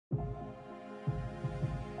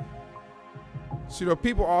So,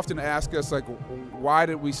 people often ask us, like, why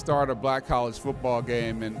did we start a black college football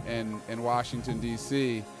game in Washington,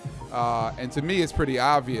 D.C.? And to me, it's pretty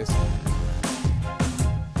obvious.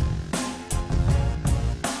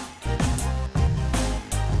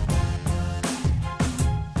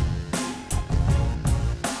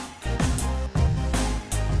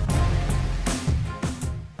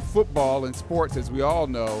 Football and sports, as we all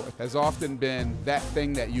know, has often been that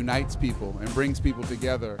thing that unites people and brings people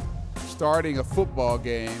together. Starting a football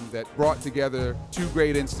game that brought together two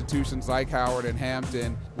great institutions like Howard and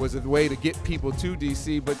Hampton was a way to get people to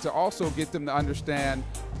DC, but to also get them to understand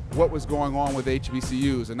what was going on with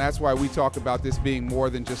HBCUs. And that's why we talk about this being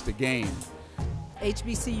more than just a game.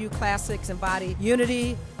 HBCU Classics embody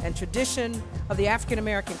unity and tradition of the African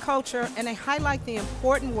American culture, and they highlight the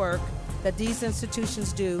important work that these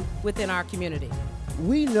institutions do within our community.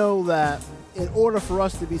 We know that in order for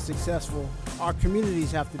us to be successful, our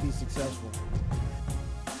communities have to be successful.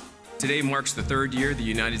 Today marks the third year the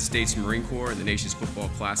United States Marine Corps and the nation's football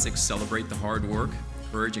classics celebrate the hard work,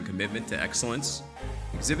 courage, and commitment to excellence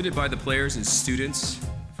exhibited by the players and students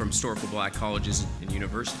from historical black colleges and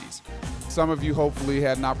universities. Some of you hopefully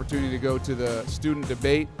had an opportunity to go to the student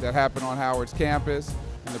debate that happened on Howard's campus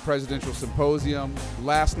and the presidential symposium.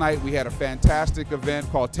 Last night we had a fantastic event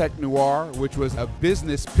called Technoir, which was a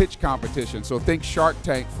business pitch competition. So think Shark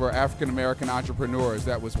Tank for African American entrepreneurs.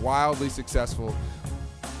 That was wildly successful.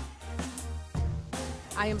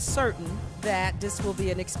 I am certain that this will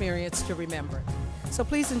be an experience to remember. So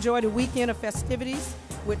please enjoy the weekend of festivities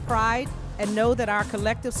with pride and know that our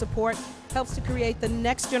collective support helps to create the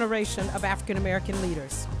next generation of African American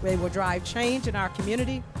leaders. They will drive change in our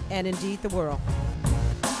community and indeed the world.